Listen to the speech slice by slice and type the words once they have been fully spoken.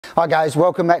Hi guys,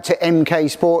 welcome back to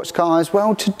MK Sportscars.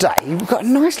 Well, today we've got a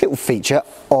nice little feature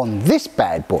on this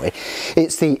bad boy.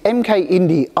 It's the MK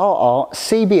Indy RR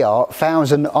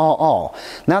CBR-1000RR.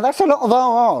 Now that's a lot of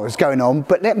RRs going on,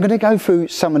 but I'm going to go through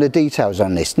some of the details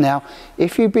on this. Now,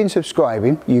 if you've been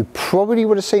subscribing, you probably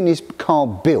would have seen this car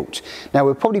built. Now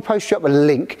we'll probably post you up a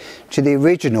link to the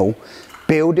original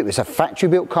build. It was a factory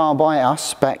built car by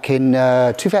us back in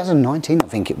 2019, I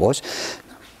think it was.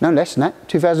 No less than that,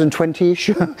 2020-ish,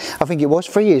 I think it was,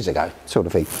 3 years ago, sort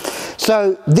of thing.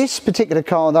 So this particular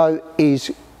car though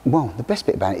is, well, the best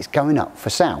bit about it is going up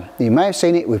for sale. You may have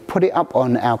seen it, we've put it up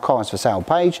on our cars for sale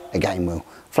page. Again, we'll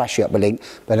flash you up a link,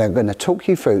 but I'm going to talk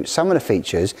you through some of the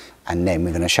features and then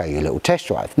we're going to show you a little test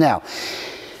drive. Now,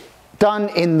 done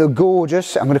in the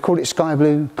gorgeous, I'm going to call it sky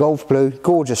blue, golf blue,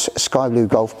 gorgeous sky blue,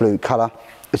 golf blue colour.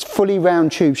 It's fully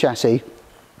round tube chassis.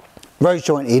 Rose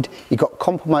jointed, you've got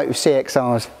Compromotive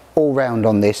CXRs all round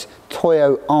on this,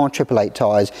 Toyo R888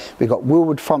 tyres, we've got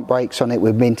Willwood front brakes on it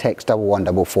with Mintex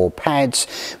 1144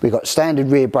 pads, we've got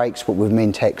standard rear brakes but with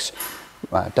Mintex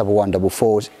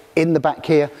 1144s. In the back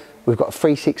here we've got a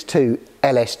 362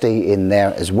 LSD in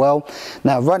there as well.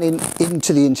 Now running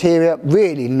into the interior,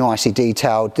 really nicely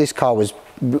detailed. This car was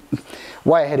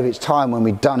way ahead of its time when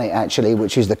we'd done it actually,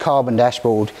 which is the carbon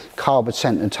dashboard, carbon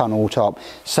centre tunnel top,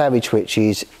 savage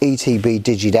switches, ETB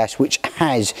digidash, which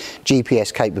has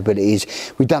GPS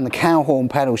capabilities. We've done the cow horn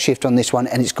paddle shift on this one,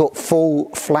 and it's got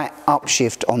full flat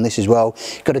upshift on this as well.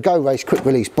 Got a Go Race quick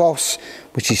release Boss,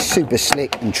 which is super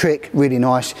slick and trick, really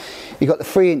nice. You've got the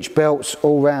 3-inch belts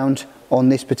all round on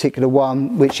this particular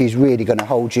one, which is really going to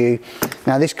hold you.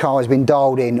 Now this car has been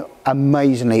dialed in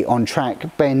amazingly on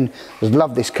track. Ben has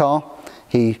loved this car.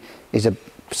 He is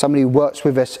somebody who works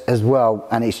with us as well,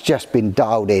 and it's just been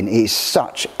dialed in. It's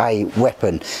such a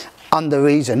weapon. And the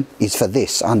reason is for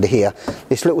this under here.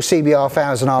 This little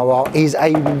CBR-1000RR is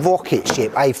a rocket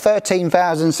ship, a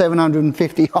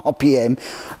 13,750 RPM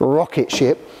rocket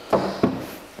ship.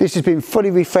 This has been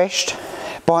fully refreshed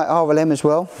by RLM as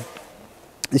well.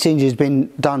 This engine has been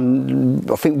done,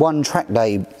 I think, one track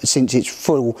day since its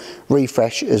full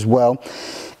refresh as well.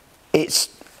 It's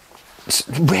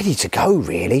ready to go,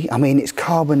 really. I mean, it's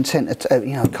carbon centre,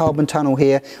 carbon tunnel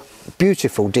here.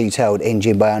 Beautiful detailed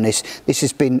engine bay on this. This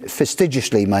has been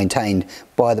fastidiously maintained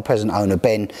by the present owner,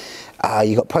 Ben.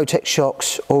 You've got Protect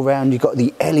shocks all round. You've got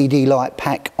the LED light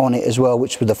pack on it as well,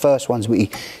 which were the first ones we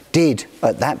did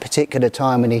at that particular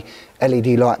time, and the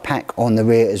LED light pack on the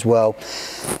rear as well.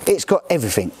 It's got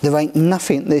everything. There ain't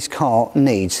nothing this car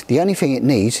needs. The only thing it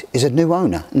needs is a new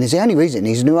owner, and there's the only reason it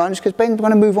needs a new owner is because Ben's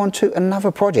going to move on to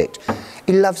another project.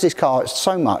 He loves this car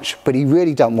so much, but he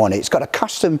really don't want it. It's got a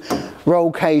custom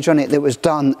roll cage on it that was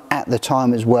done at the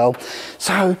time as well.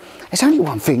 So there's only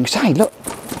one thing to say, look,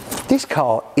 this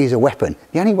car is a weapon.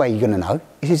 The only way you're going to know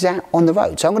is out on the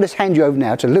road. So I'm going to hand you over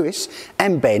now to Lewis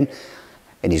and Ben,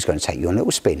 and he's going to take you on a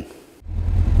little spin.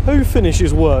 Who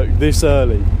finishes work this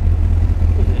early?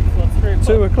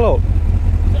 2 o'clock.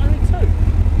 Is it only 2? I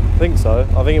think so.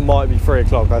 I think it might be 3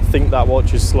 o'clock. I think that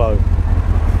watch is slow.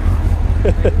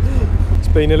 It's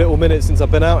been a little minute since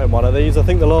I've been out in one of these. I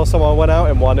think the last time I went out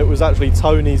in one, it was actually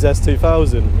Tony's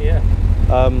S2000. Yeah.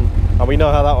 And we know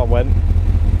how that one went.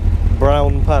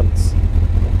 Brown pants.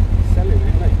 Selling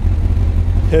it,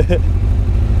 mate.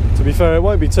 To be fair, it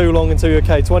won't be too long until your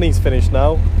K20's finished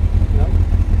now. No.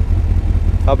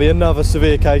 That'll be another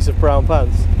severe case of brown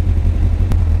pants.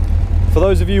 For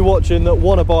those of you watching that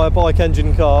want to buy a bike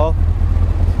engine car,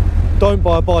 don't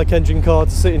buy a bike engine car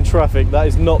to sit in traffic. That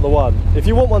is not the one. If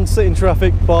you want one to sit in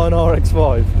traffic, buy an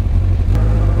RX-5.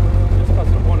 Just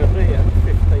doesn't want to be at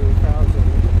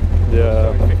 15,000.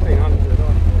 Yeah. Sorry, 1,500.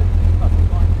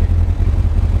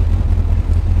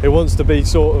 It wants to be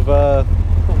sort of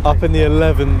up in the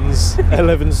 11s,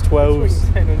 11s,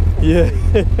 12s. 10 and 14. Yeah.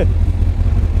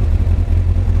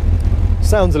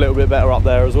 Sounds a little bit better up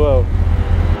there as well.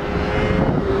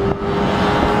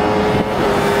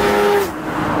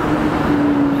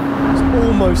 It's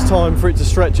almost time for it to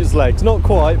stretch its legs. Not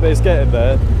quite, but it's getting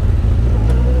there.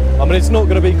 I mean, it's not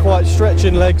going to be quite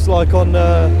stretching legs like on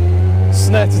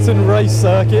Snetterton race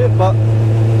circuit, but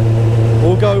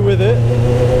we'll go with it.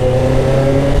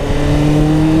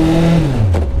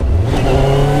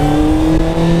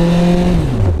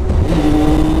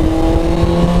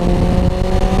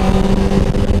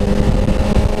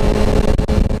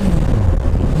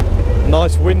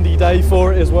 Nice windy day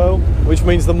for it as well, which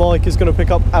means the mic is going to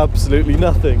pick up absolutely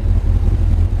nothing.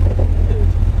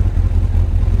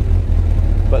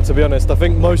 But to be honest, I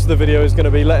think most of the video is going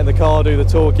to be letting the car do the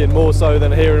talking more so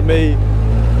than hearing me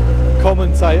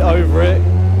commentate over it,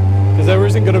 because there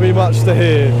isn't going to be much to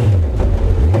hear.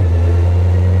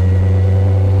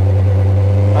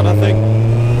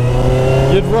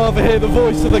 rather hear the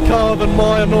voice of the car than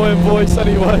my annoying voice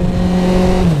anyway.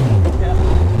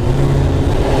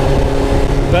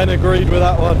 Ben agreed with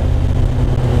that one.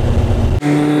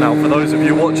 Now, for those of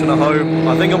you watching at home,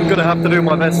 I think I'm going to have to do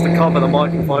my best to cover the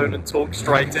microphone and talk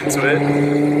straight into it,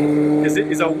 because it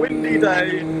is a windy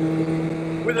day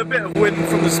with a bit of wind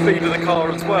from the speed of the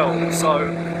car as well. So,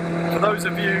 for those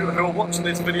of you who are watching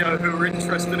this video who are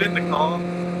interested in the car,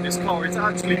 this car is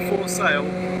actually for sale.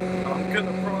 I'm going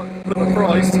to put the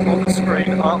price on the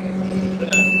screen up there.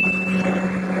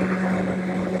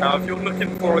 Now, if you're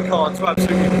looking for a car to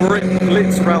absolutely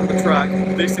blitz around the track,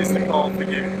 this is the car for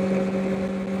you.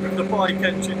 With the bike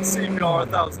engine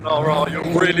CBR-1000RR,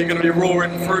 you're really going to be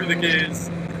roaring through the gears,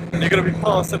 and you're going to be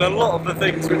passing a lot of the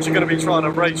things which are going to be trying to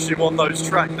race you on those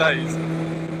track days.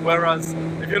 Whereas,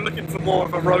 if you're looking for more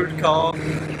of a road car,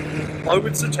 I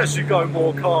would suggest you go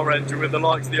more car engine with the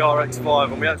likes of the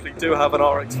RX-5, and we actually do have an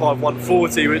RX-5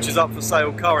 140 which is up for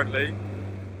sale currently.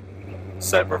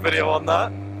 Separate video on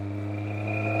that.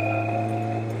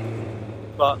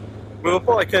 But with a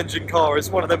bike engine car, it's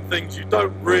one of them things you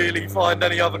don't really find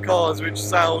any other cars which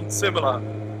sound similar.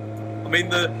 I mean,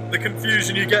 the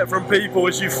confusion you get from people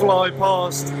as you fly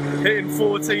past hitting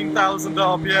 14,000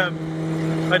 RPM,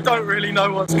 they don't really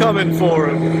know what's coming for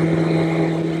them.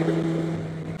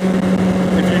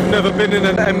 If you've never been in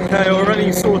an MK or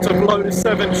any sort of Lotus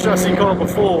 7 chassis car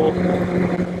before,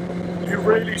 you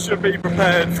really should be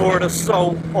prepared for an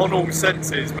assault on all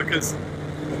senses, because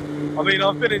I mean,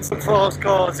 I've been in some fast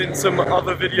cars in some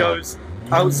other videos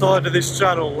outside of this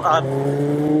channel, and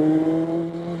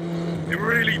it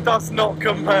really does not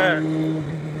compare.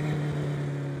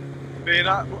 Being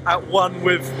at one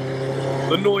with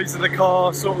the noise of the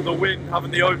car, sort of the wind,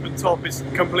 having the open top is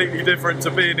completely different to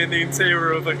being in the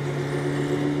interior of a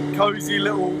cosy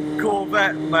little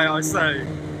Corvette, may I say.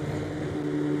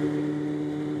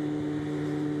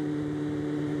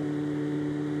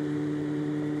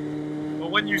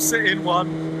 When you sit in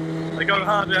one, they go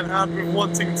hand in hand with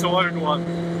wanting to own one.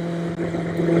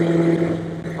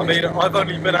 I mean, I've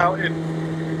only been out in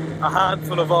a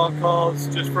handful of our cars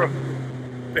just from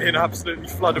being absolutely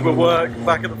flooded with work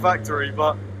back at the factory,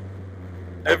 but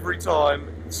every time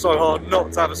it's so hard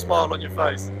not to have a smile on your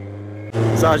face.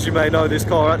 So as you may know, this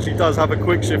car actually does have a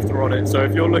quick shifter on it, so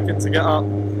if you're looking to get up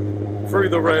through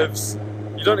the revs,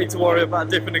 you don't need to worry about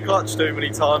dipping the clutch too many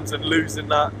times and losing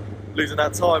that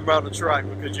time around the track,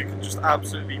 because you can just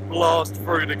absolutely blast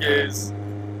through the gears,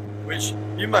 which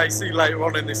you may see later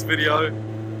on in this video.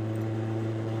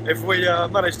 If we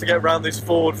manage to get around this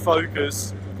Ford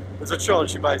Focus, there's a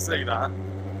chance you may see that.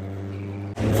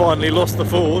 Finally lost the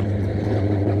Ford.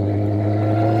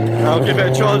 I'll give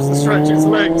it a chance to stretch its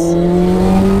legs.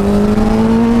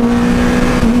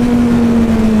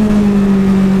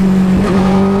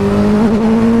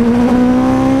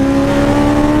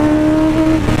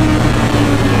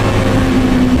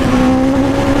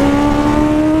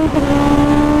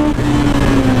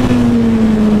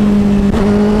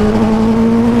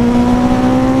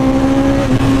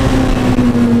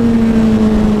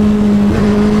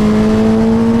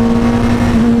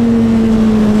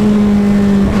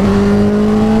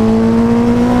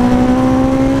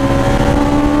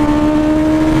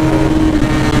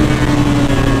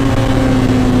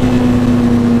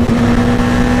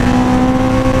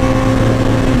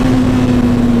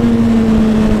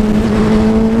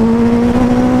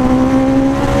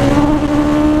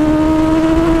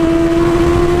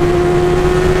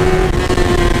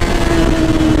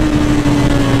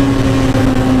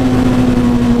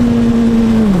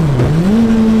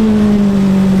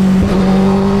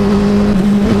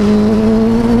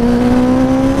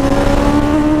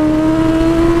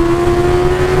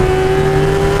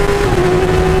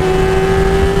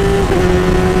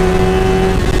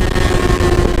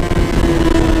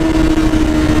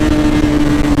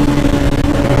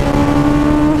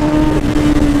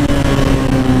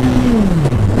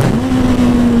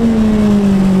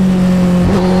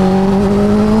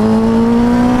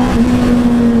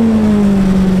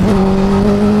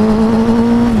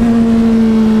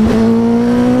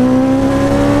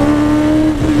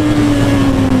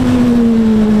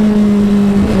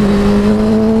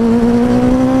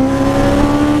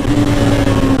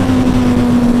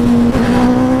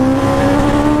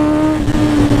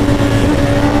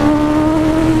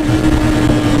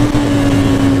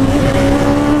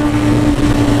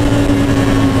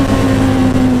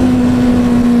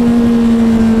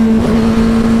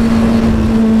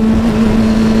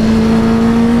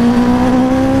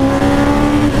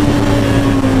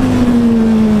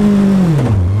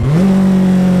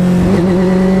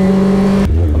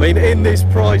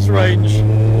 price range,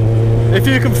 If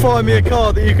you can find me a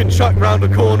car that you can chuck round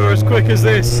a corner as quick as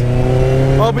this,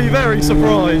 I'll be very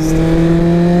surprised.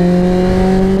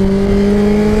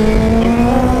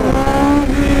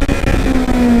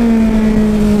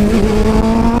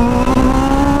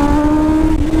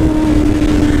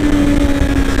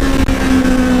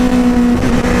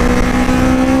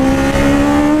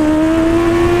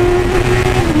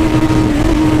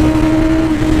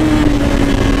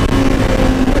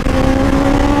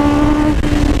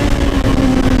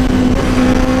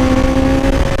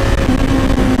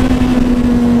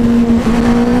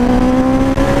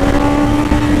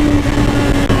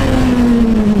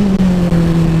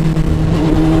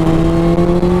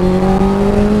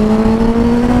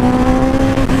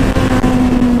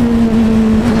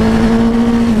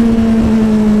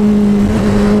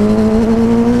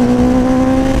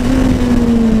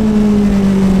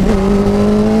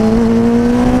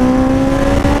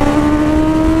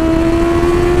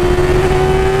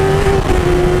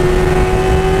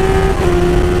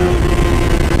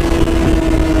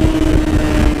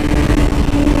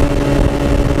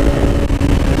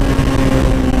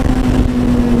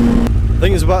 I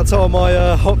think it's about time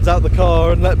I hopped out the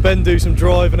car and let Ben do some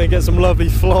driving and get some lovely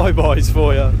flybys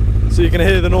for you, so you can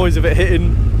hear the noise of it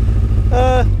hitting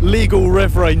legal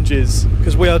rev ranges,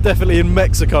 because we are definitely in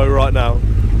Mexico right now.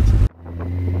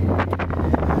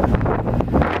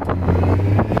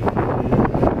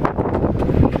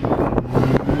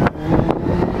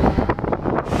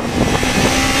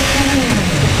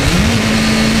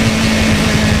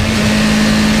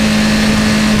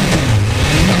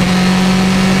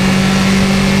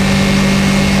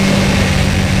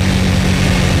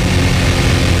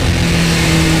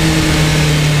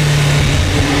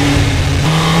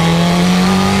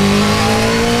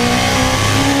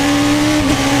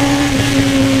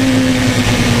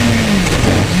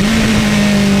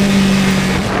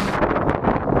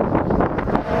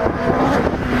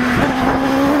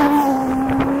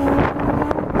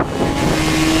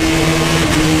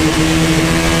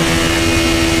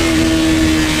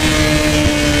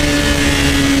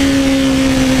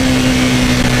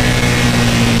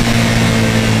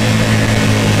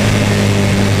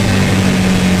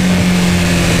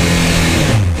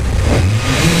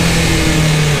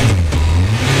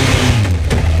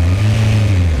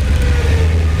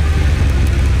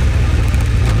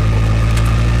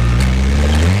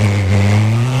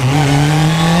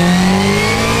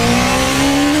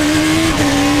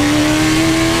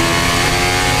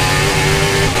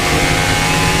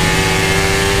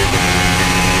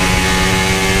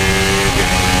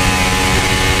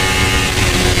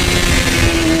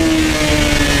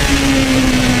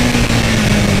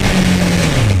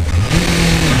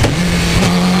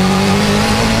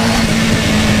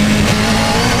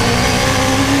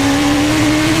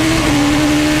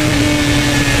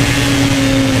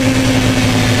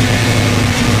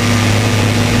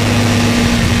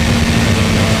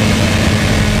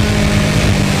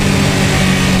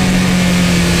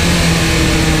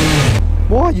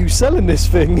 Why are you selling this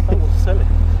thing? I will sell it.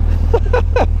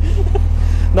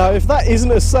 Now, if that isn't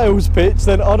a sales pitch,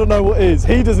 then I don't know what is.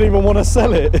 He doesn't even want to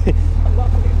sell it. I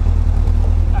love it.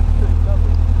 Absolutely love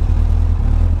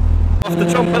it. After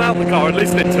jumping out the car and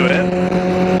listening to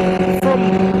it, from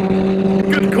a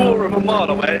good quarter of a mile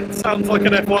away, it sounds like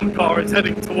an F1 car is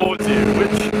heading towards you,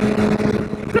 which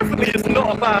definitely is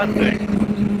not a bad thing.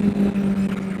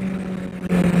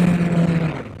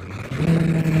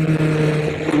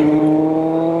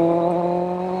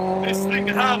 This thing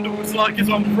handles like it's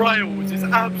on rails, it's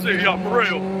absolutely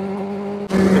unreal.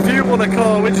 If you want a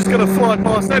car which is going to fly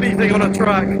past anything on a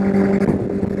track,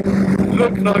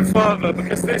 look no further,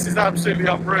 because this is absolutely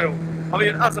unreal. I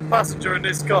mean, as a passenger in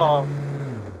this car,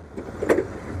 you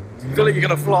feel like you're going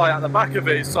to fly out the back of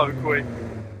it, it's so quick.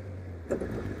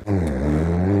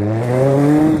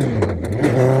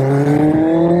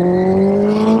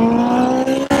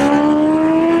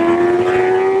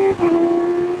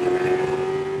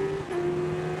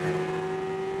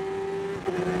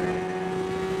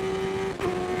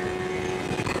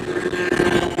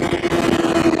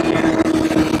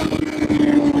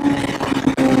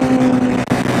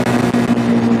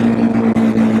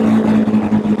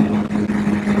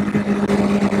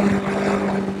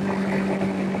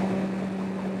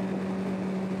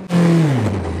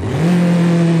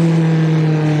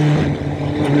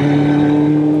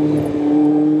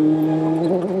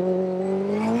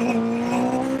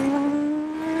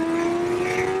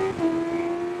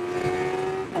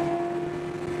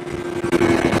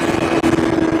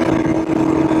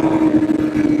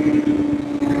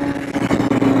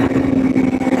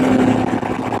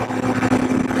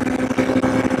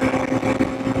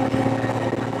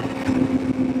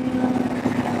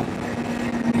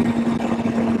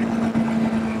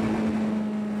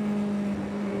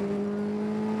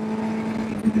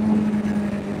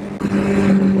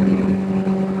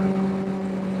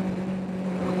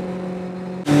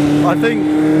 I think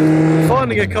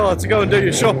finding a car to go and do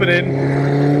your shopping in,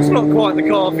 it's not quite the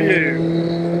car for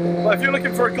you. But if you're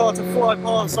looking for a car to fly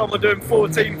past someone doing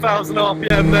 14,000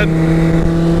 RPM, then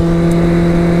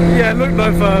yeah, look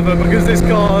no further, because this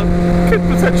car could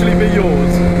potentially be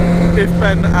yours if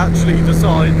Ben actually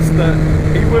decides that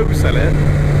he will sell it.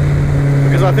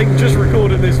 Because I think just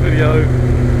recording this video,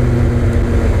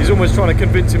 he's almost trying to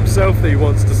convince himself that he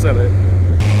wants to sell it.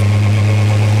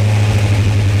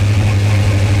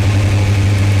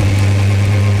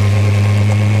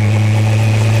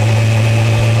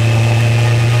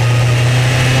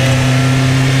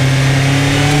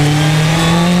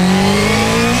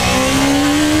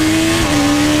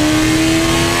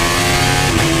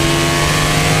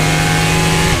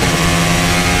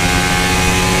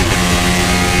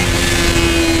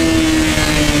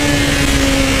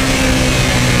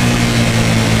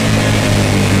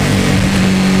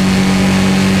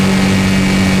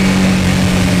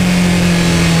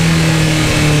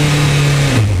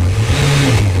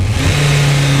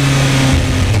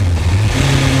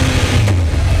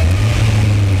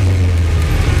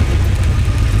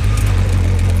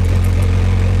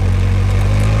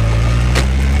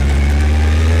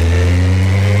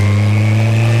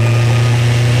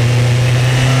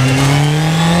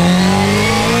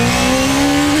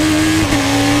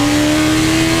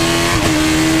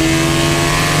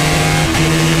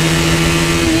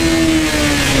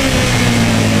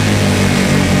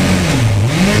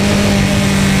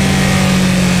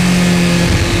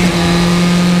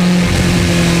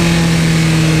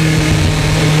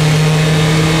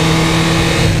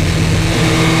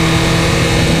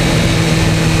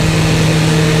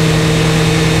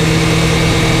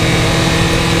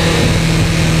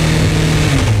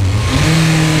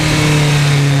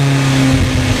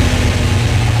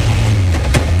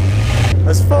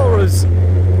 As far as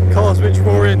cars which are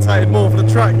orientated more for the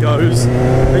track goes,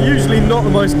 they're usually not the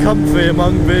most comfy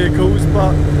among vehicles,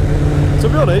 but to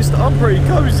be honest, I'm pretty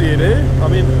cosy in here. I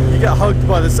mean, you get hugged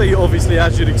by the seat, obviously,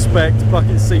 as you'd expect,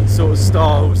 bucket seat sort of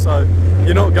style, so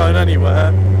you're not going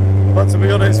anywhere. But to be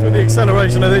honest, with the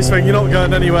acceleration of this thing, you're not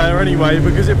going anywhere anyway,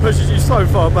 because it pushes you so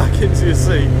far back into your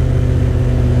seat.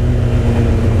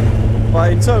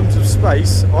 But in terms of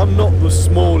space, I'm not the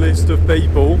smallest of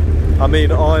people. I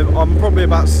mean, I'm probably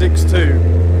about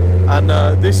 6'2",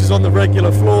 and this is on the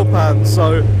regular floor pan,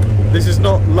 so this is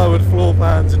not lowered floor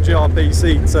pans and GRP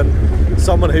seats, and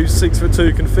someone who's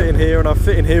 6'2" can fit in here, and I've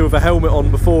fit in here with a helmet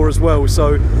on before as well,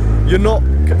 so you're not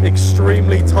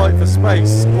extremely tight for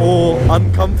space or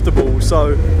uncomfortable.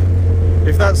 So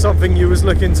if that's something you was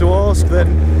looking to ask,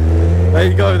 then there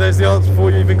you go, there's the answer before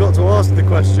you even got to ask the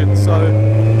question. So,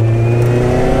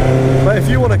 but if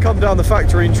you want to come down the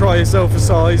factory and try yourself a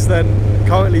size, then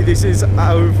currently this is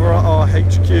over at our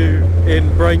HQ in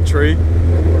Braintree.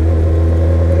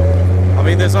 I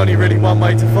mean, there's only really one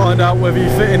way to find out whether you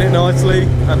fit in it nicely,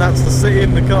 and that's to sit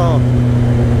in the car.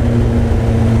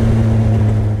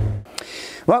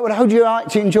 Right, well, I hope you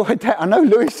actually enjoyed that. I know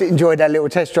Lewis enjoyed that little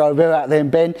test drive out there in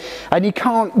Ben, and you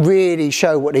can't really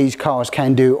show what these cars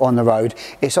can do on the road.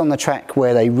 It's on the track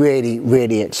where they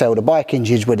really excel. The bike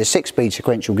engines with a 6-speed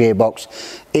sequential gearbox,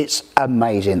 it's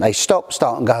amazing. They stop,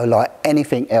 start and go like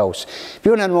anything else. If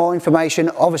you want to know more information,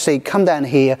 obviously come down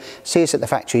here, see us at the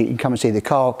factory. You can come and see the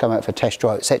car, come out for a test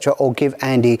drive, etc., or give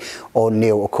Andy or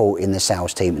Neil a call in the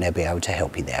sales team and they'll be able to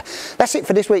help you there. That's it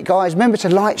for this week, guys. Remember to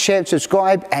like, share and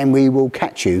subscribe, and we will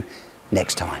catch you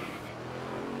next time.